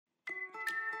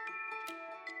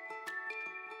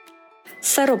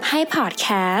สรุปให้พอดแค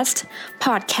ส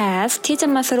ต์ที่จะ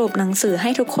มาสรุปหนังสือให้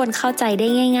ทุกคนเข้าใจได้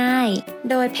ง่ายๆ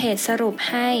โดยเพจสรุป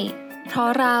ให้เพราะ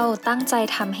เราตั้งใจ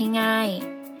ทำให้ง่าย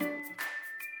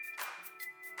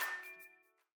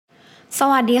ส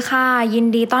วัสดีค่ะยิน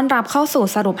ดีต้อนรับเข้าสู่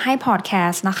สรุปให้พอดแค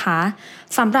สต์นะคะ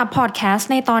สำหรับพอดแคสต์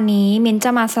ในตอนนี้มิ้นจ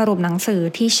ะมาสรุปหนังสือ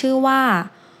ที่ชื่อว่า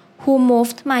Who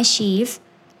Moved My Cheese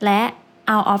และ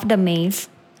Out of the Maze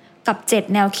กับ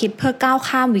 7 แนวคิดเพื่อก้าว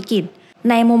ข้ามวิกฤต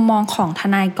ในมุมมองของท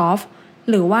นายกอล์ฟ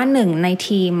หรือว่าหนึ่งใน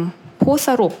ทีมผู้ส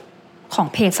รุปของ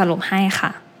เพจสรุปให้ค่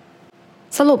ะ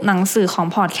สรุปหนังสือของ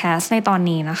พอดแคสต์ในตอน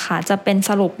นี้นะคะจะเป็น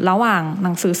สรุประหว่างห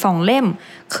นังสือ2เล่ม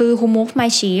คือ Who Moved My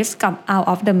Cheese กับ Out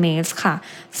of the Maze ค่ะ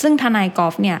ซึ่งทนายกอ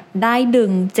ล์ฟเนี่ยได้ดึ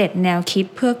ง7แนวคิด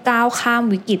เพื่อก้าวข้าม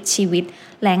วิกฤตชีวิต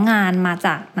และงานมาจ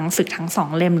ากหนังสือทั้ง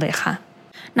2เล่มเลยค่ะ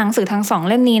หนังสือทั้ง2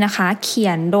เล่มนี้นะคะเขี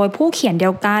ยนโดยผู้เขียนเดี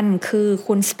ยวกันคือ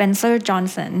คุณสเปนเซอร์จอห์น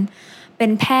สันเป็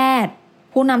นแพทย์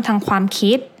ผู้นำทางความ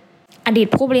คิดอดีต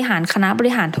ผู้บริหารคณะบ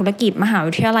ริหารธุรกิจมหา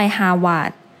วิทยาลัยฮาร์วาร์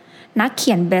ดนักเ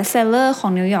ขียนเบสเซลเลอร์ขอ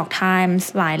ง New York Times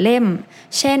หลายเล่ม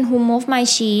เช่น Who Moved My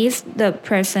Cheese, The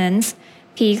Presence,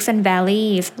 Peaks and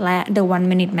Valleys และ The One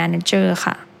Minute Manager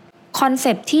ค่ะคอนเซ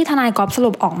ปต์ที่ทนายกอล์ฟส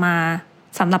รุปออกมา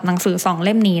สำหรับหนังสือ2เ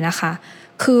ล่มนี้นะคะ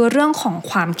คือเรื่องของ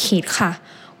ความคิดค่ะ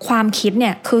ความคิดเ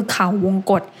นี่ยคือเขาวง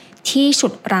กตที่ฉุ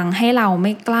ดรั้งให้เราไ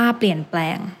ม่กล้าเปลี่ยนแปล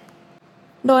ง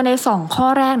โดยใน2ข้อ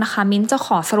แรกนะคะมิ้นจะข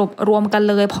อสรุปรวมกัน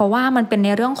เลยเพราะว่ามันเป็นใน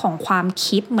เรื่องของความ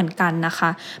คิดเหมือนกันนะคะ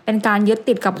เป็นการยึด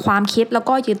ติดกับความคิดแล้ว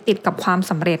ก็ยึดติดกับความ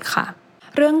สำเร็จค่ะ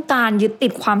เรื่องการยึดติ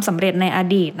ดความสำเร็จในอ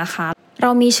ดีตนะคะเรา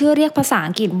มีชื่อเรียกภาษา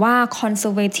อังกฤษว่า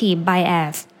conservative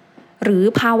bias หรือ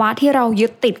ภาวะที่เรายึ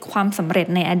ดติดความสำเร็จ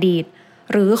ในอดีต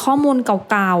หรือข้อมูลเ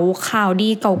ก่าๆข่าวดี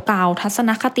เก่าๆทัศน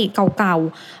คติเก่า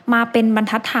ๆมาเป็นบรร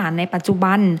ทัดฐานในปัจจุ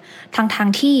บันทั้ง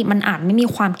ที่มันอาจไม่มี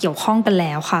ความเกี่ยวข้องกันแ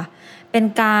ล้วค่ะเป็น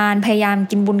การพยายาม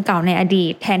กินบุญเก่าในอดี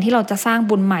ตแทนที่เราจะสร้าง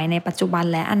บุญใหม่ในปัจจุบัน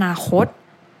และอนาคต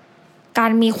กา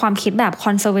รมีความคิดแบบ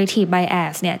conservative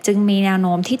bias เนี่ยจึงมีแนวโ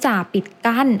น้มที่จะปิด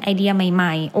กั้นไอเดียให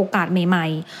ม่ๆโอกาสใหม่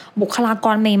ๆบุคลาก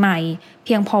รใหม่ๆเ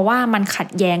พียงเพราะว่ามันขัด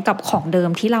แย้งกับของเดิม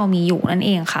ที่เรามีอยู่นั่นเ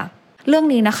องค่ะเรื่อง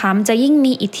นี้นะคะมันจะยิ่ง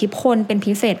มีอิทธิพลเป็น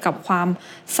พิเศษกับความ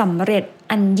สำเร็จ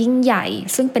อันยิ่งใหญ่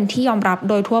ซึ่งเป็นที่ยอมรับ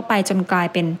โดยทั่วไปจนกลาย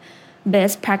เป็น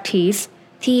best practice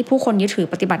ที่ผู้คนยึดถือ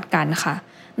ปฏิบัติกันค่ะ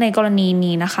ในกรณี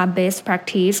นี้นะคะ best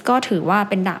practice ก็ถือว่า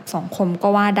เป็นดาบสองคมก็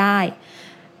ว่าได้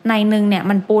ในหนึ่งเนี่ย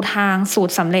มันปูทางสูต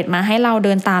รสำเร็จมาให้เราเ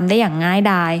ดินตามได้อย่างง่าย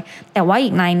ดายแต่ว่าอี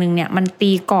กในหนึ่งเนี่ยมัน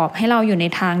ตีกรอบให้เราอยู่ใน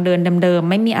ทางเดินเดิมๆ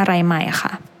ไม่มีอะไรใหม่ค่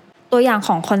ะตัวอย่างข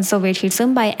อง conservatism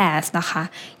bias นะคะ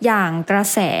อย่างกระ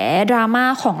แสดราม่า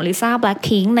ของ Lisa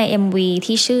Blackpink ใน MV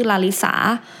ที่ชื่อลาลิสา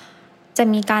จะ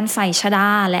มีการใส่ชฎา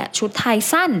และชุดไทย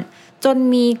สั้นจน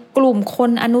มีกลุ่มค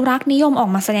นอนุรักษ์นิยมออก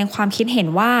มาแสดงความคิดเห็น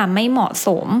ว่าไม่เหมาะส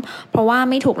มเพราะว่า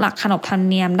ไม่ถูกหลักขนบธรรม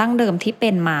เนียมดั้งเดิมที่เป็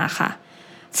นมาค่ะ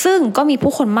ซึ่งก็มี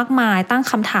ผู้คนมากมายตั้ง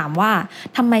คำถามว่า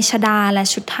ทำไมชฎาและ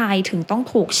ชุดไทยถึงต้อง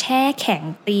ถูกแช่แข็ง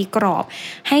ตีกรอบ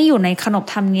ให้อยู่ในขนบ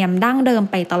ธรรมเนียมดั้งเดิม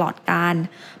ไปตลอดกาล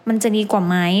มันจะดีกว่า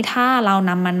ไหมถ้าเรา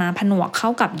นำมันมาผนวกเข้า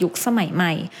กับยุคสมัยให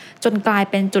ม่จนกลาย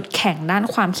เป็นจุดแข็งด้าน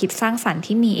ความคิดสร้างสรรค์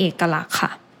ที่มีเอกลักษณ์ค่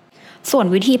ะส่วน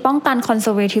วิธีป้องกัน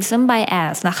conservatism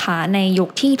bias นะคะในยุค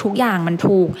ที่ทุกอย่างมัน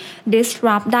ถูก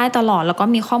disrupt ได้ตลอดแล้วก็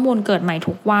มีข้อมูลเกิดใหม่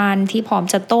ทุกวันที่พร้อม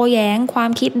จะโต้แย้งควา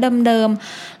มคิดเดิม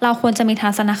ๆเราควรจะมีทั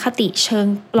ศนคติเชิง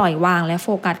ปล่อยวางและโฟ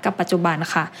กัสกับปัจจุบัน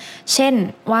ค่ะเช่น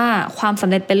ว่าความสำ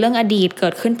เร็จเป็นเรื่องอดีตเกิ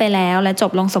ดขึ้นไปแล้วและจ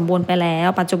บลงสมบูรณ์ไปแล้ว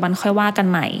ปัจจุบันค่อยว่ากัน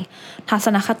ใหม่ทัศ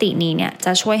นคตินี้เนี่ยจ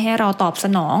ะช่วยให้เราตอบส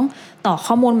นองต่อ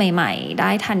ข้อมูลใหม่ๆได้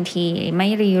ทันทีไม่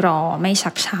รีรอไม่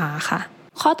ชักช้าค่ะ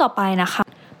ข้อต่อไปนะคะ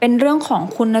เป็นเรื่องของ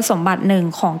คุณสมบัติหนึ่ง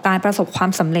ของการประสบควา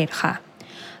มสำเร็จค่ะ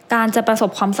การจะประสบ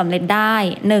ความสำเร็จได้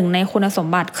หนึ่งในคุณสม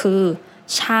บัติคือ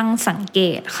ช่างสังเก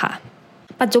ตค่ะ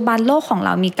ปัจจุบันโลกของเร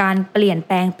ามีการเปลี่ยนแ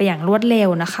ปลงไปอย่างรวดเร็ว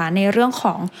นะคะในเรื่องข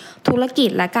องธุรกิจ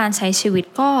และการใช้ชีวิต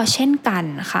ก็เช่นกัน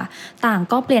ค่ะต่าง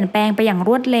ก็เปลี่ยนแปลงไปอย่างร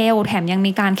วดเร็วแถมยัง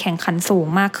มีการแข่งขันสูง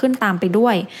มากขึ้นตามไปด้ว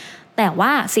ยแต่ว่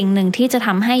าสิ่งหนึ่งที่จะท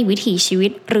ำให้วิถีชีวิ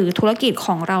ตหรือธุรกิจข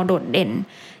องเราโดดเด่น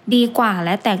ดีกว่าแล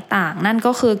ะแตกต่างนั่น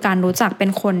ก็คือการรู้จักเป็น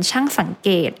คนช่างสังเก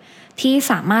ตที่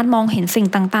สามารถมองเห็นสิ่ง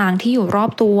ต่างๆที่อยู่รอ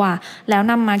บตัวแล้ว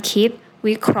นำมาคิด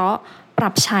วิเคราะห์ปรั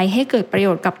บใช้ให้เกิดประโย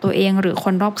ชน์กับตัวเองหรือค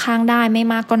นรอบข้างได้ไม่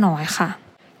มากก็น้อยค่ะ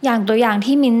อย่างตัวอย่าง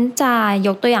ที่มิ้นจะย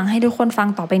กตัวอย่างให้ทุกคนฟัง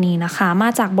ต่อไปนี้นะคะมา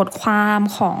จากบทความ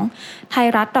ของ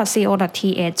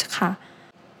thairat.co.th ค่ะ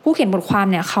ผู้เขียนบทความ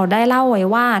เนี่ยเขาได้เล่าไว้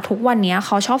ว่าทุกวันนี้เข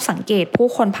าชอบสังเกตผู้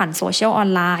คนผ่านโซเชียลออน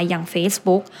ไลน์อย่าง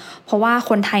Facebook เพราะว่า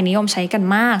คนไทยนิยมใช้กัน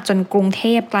มากจนกรุงเท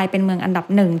พกลายเป็นเมืองอันดับ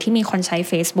หนึ่งที่มีคนใช้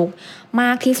Facebook ม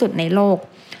ากที่สุดในโลก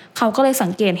เขาก็เลยสั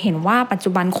งเกตเห็นว่าปัจ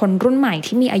จุบันคนรุ่นใหม่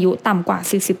ที่มีอายุต่ำกว่า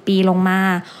40ปีลงมา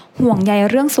ห่วงใย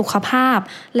เรื่องสุขภาพ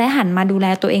และหันมาดูแล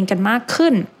ตัวเองกันมาก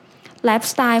ขึ้น ไลฟ์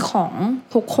สไตล์ของ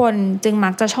ทุกคนจึงมั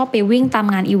กจะชอบไปวิ่งตาม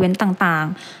งานอีเวนต์ต่าง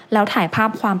ๆแล้วถ่ายภาพ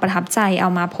ความประทับใจเอา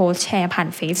มาโพสต์แชร์ผ่าน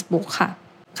Facebook ค่ะ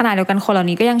ขณะเดียวกันคนเหล่า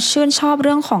นี้ก็ยังชื่นชอบเ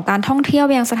รื่องของการท่องเที่ยว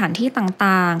ยังสถานที่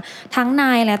ต่างๆทั้งใน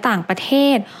และต่างประเท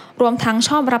ศรวมทั้งช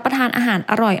อบรับประทานอาหาร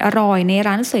อร่อยๆใน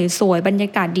ร้านสวยๆบรรยา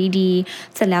กาศดี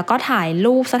ๆเสร็จแล้วก็ถ่าย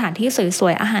รูปสถานที่ส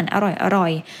วยๆอาหารอร่อ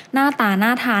ยๆหน้าตาน่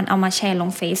าทานเอามาแชร์ลง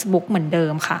Facebook เหมือนเดิ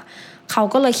มค่ะเขา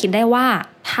ก็เลยคิดได้ว่า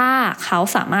ถ้าเขา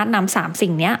สามารถนำ3สิ่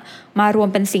งนี้มารวม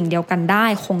เป็นสิ่งเดียวกันได้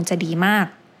คงจะดีมาก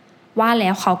ว่าแล้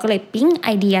วเขาก็เลยปิ๊งไอ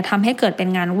เดียทำให้เกิดเป็น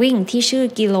งานวิ่งที่ชื่อ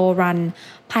กิโลรัน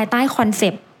ภายใต้คอนเซ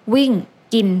ปต์วิ่ง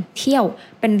กินเที่ยว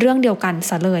เป็นเรื่องเดียวกัน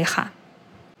ซะเลยค่ะ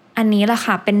อันนี้แหละ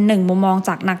ค่ะเป็น1มุมมองจ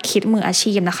ากนักคิดมืออา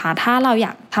ชีพนะคะถ้าเราอย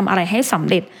ากทำอะไรให้สำ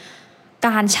เร็จก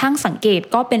ารช่างสังเกต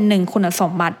ก็เป็น1คุณส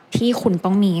มบัติที่คุณต้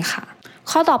องมีค่ะ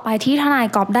ข้อต่อไปที่ทนาย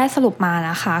กอล์ฟได้สรุปมา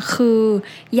นะคะคือ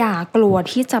อย่ากลัว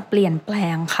ที่จะเปลี่ยนแปล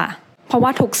งค่ะเพราะว่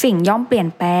าทุกสิ่งย่อมเปลี่ยน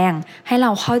แปลงให้เร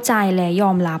าเข้าใจและยอ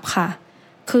มรับค่ะ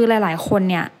คือหลายๆคน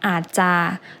เนี่ยอาจจะ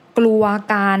กลัว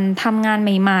การทำงานใ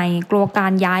หม่ๆกลัวกา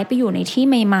รย้ายไปอยู่ในที่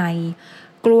ใหม่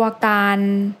ๆกลัวการ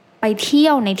ไปเที่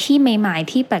ยวในที่ใหม่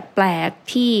ๆที่แปลก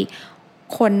ๆที่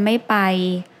คนไม่ไป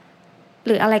ห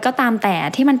รืออะไรก็ตามแต่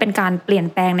ที่มันเป็นการเปลี่ยน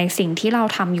แปลงในสิ่งที่เรา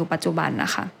ทำอยู่ปัจจุบันน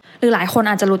ะคะหรือหลายคน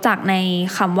อาจจะรู้จักใน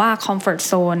คำว่า comfort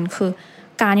zone คือ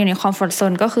การอยู่ใน comfort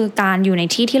zone ก็คือการอยู่ใน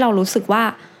ที่ที่เรารู้สึกว่า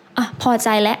พอใจ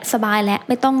และสบายและไ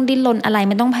ม่ต้องดิ้นรนอะไร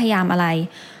ไม่ต้องพยายามอะไร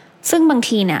ซึ่งบาง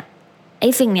ทีเนี่ยไอ้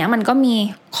สิ่งเนี้ยมันก็มี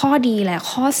ข้อดีและ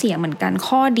ข้อเสียเหมือนกัน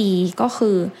ข้อดีก็คื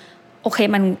อโอเค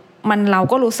มันเรา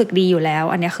ก็รู้สึกดีอยู่แล้ว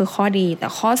อันนี้คือข้อดีแต่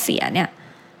ข้อเสียเนี่ย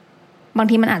บาง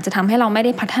ทีมันอาจจะทำให้เราไม่ไ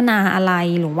ด้พัฒนาอะไร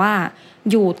หรือว่า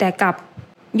อยู่แต่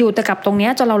กับตรงเนี้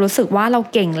ยจนเรารู้สึกว่าเรา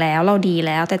เก่งแล้วเราดีแ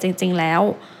ล้วแต่จริงๆแล้ว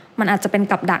มันอาจจะเป็น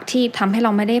กับดักที่ทำให้เร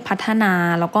าไม่ได้พัฒนา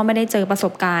แล้วก็ไม่ได้เจอประส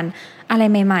บการณ์อะไร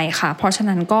ใหม่ๆค่ะเพราะฉะ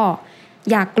นั้นก็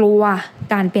อย่ากลัว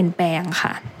การเปลี่ยนแปลงค่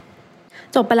ะ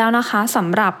จบไปแล้วนะคะส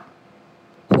ำหรับ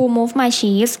Who Moved My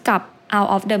Cheese กับ Out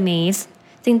of the Maze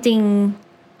จริง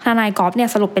ๆทนายกอล์ฟเนี่ย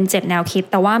สรุปเป็น7แนวคิด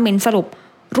แต่ว่ามินสรุป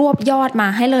รวบยอดมา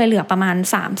ให้เลยเหลือประมาณ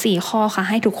 3-4 ข้อค่ะ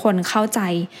ให้ทุกคนเข้าใจ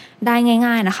ได้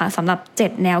ง่ายๆนะคะสำหรับ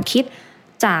7แนวคิด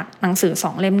จากหนังสือ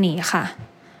2เล่มนี้ค่ะ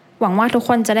หวังว่าทุกค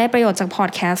นจะได้ประโยชน์จากพอ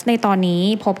ดแคสต์ในตอนนี้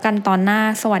พบกันตอนหน้า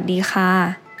สวัสดีค่ะ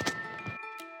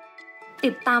ติ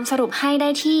ดตามสรุปให้ได้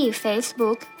ที่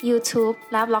Facebook, YouTube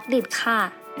และ Blogdit ค่ะ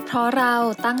เพราะเรา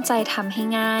ตั้งใจทำให้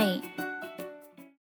ง่าย